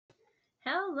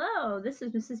Hello, this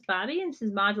is Mrs. Bobby, and this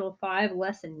is Module 5,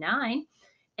 Lesson 9.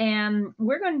 And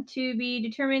we're going to be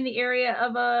determining the area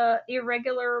of a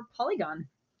irregular polygon.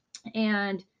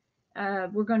 And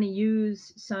we're going to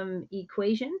use some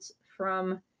equations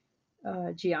from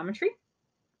geometry.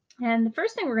 And the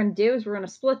first thing we're going to do is we're going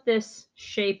to split this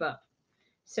shape up.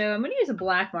 So I'm going to use a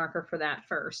black marker for that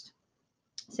first.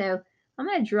 So I'm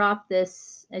going to drop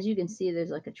this. As you can see, there's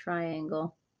like a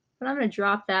triangle. But I'm going to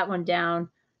drop that one down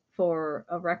for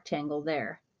a rectangle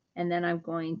there. And then I'm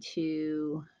going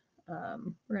to,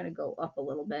 we're going to go up a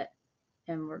little bit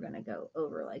and we're going to go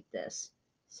over like this.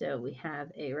 So we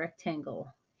have a rectangle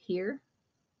here.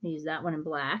 Use that one in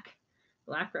black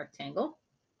rectangle.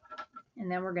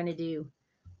 And then we're going to do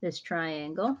this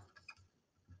triangle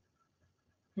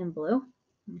in blue.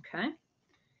 Okay.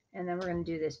 And then we're going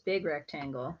to do this big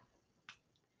rectangle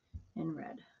in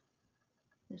red.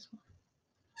 This one.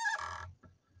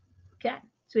 Okay,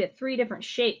 so we have three different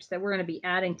shapes that we're going to be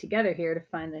adding together here to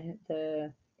find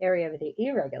the area of the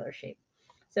irregular shape.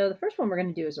 So the first one we're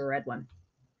going to do is a red one.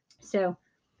 So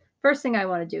first thing I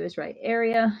want to do is write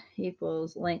area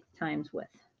equals length times width.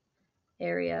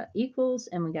 Area equals,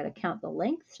 and we got to count the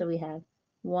length. So we have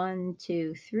 1,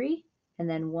 2, 3, and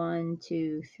then 1,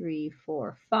 2, 3,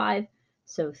 4, 5.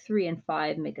 So 3 and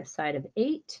 5 make a side of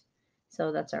 8.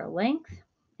 So that's our length.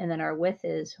 And then our width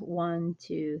is 1,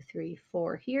 2, 3,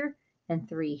 4 here, and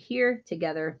 3 here.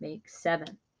 Together make 7.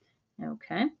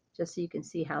 Okay, just so you can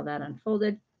see how that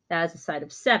unfolded. That is a side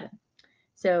of 7.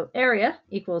 So area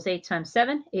equals 8 times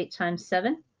 7. 8 times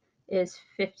 7 is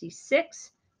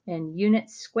 56. And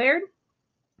units squared,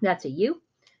 that's a U,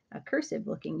 a cursive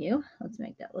looking U. Let's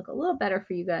make that look a little better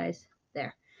for you guys.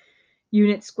 There.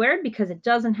 Units squared because it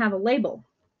doesn't have a label.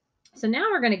 So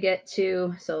now we're going to get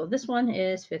to, so this one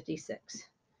is 56.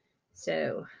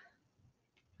 So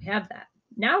we have that.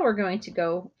 Now we're going to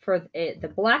go for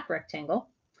the black rectangle.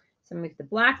 So make the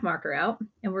black marker out,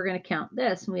 and we're going to count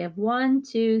this. And we have 1,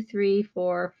 2, 3,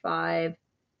 4, 5.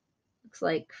 Looks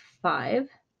like 5.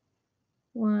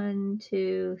 1,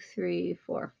 2, 3,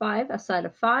 4, 5. A side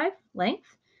of 5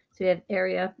 length. So we have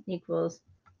area equals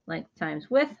length times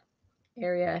width.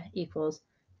 Area equals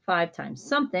 5 times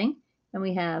something. And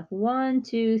we have 1,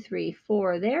 2, 3,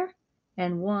 4 there,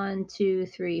 and 1, 2,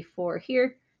 3, 4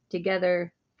 here.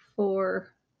 Together,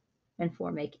 4 and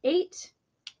 4 make 8.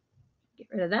 Get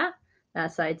rid of that.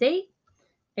 That side's 8.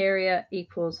 Area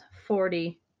equals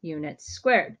 40 units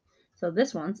squared. So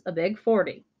this one's a big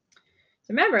 40. So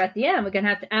remember, at the end, we're going to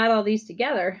have to add all these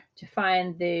together to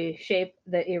find the shape,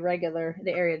 the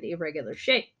area of the irregular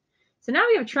shape. So now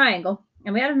we have a triangle,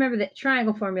 and we have to remember that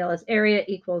triangle formula is area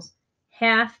equals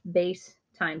half base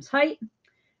times height.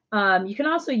 You can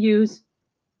also use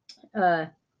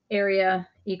area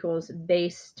equals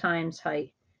base times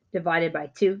height divided by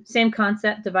 2. Same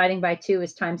concept, dividing by 2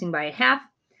 is timesing by a half.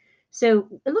 So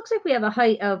it looks like we have a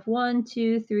height of 1,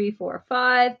 2, 3, 4,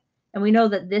 5. And we know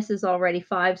that this is already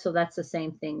 5, so that's the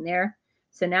same thing there.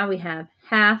 So now we have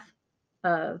half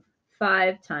of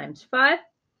 5 times 5.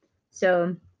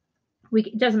 So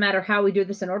it doesn't matter how we do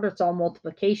this in order, it's all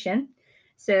multiplication.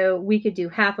 So we could do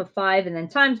half of 5 and then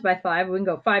times by 5. We can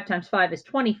go 5 times 5 is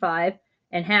 25,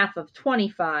 and half of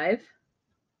 25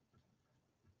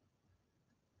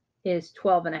 is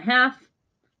 12 and a half.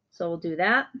 So we'll do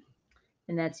that,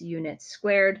 and that's units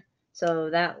squared.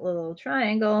 So that little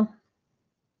triangle,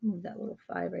 move that little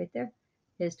 5 right there,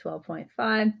 is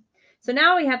 12.5. So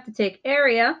now we have to take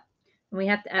area, and we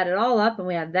have to add it all up, and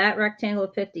we have that rectangle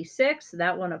of 56,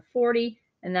 that one of 40,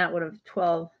 and that one of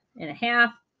 12 and a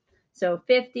half. So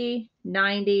 50,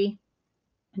 90,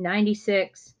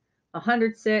 96,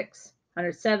 106,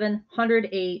 107,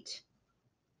 108,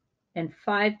 and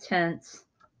 5/10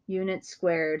 units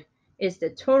squared is the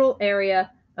total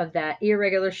area of that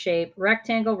irregular shape,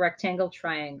 rectangle, rectangle,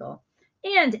 triangle.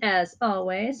 And as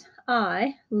always,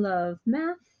 I love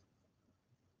math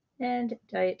and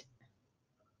diet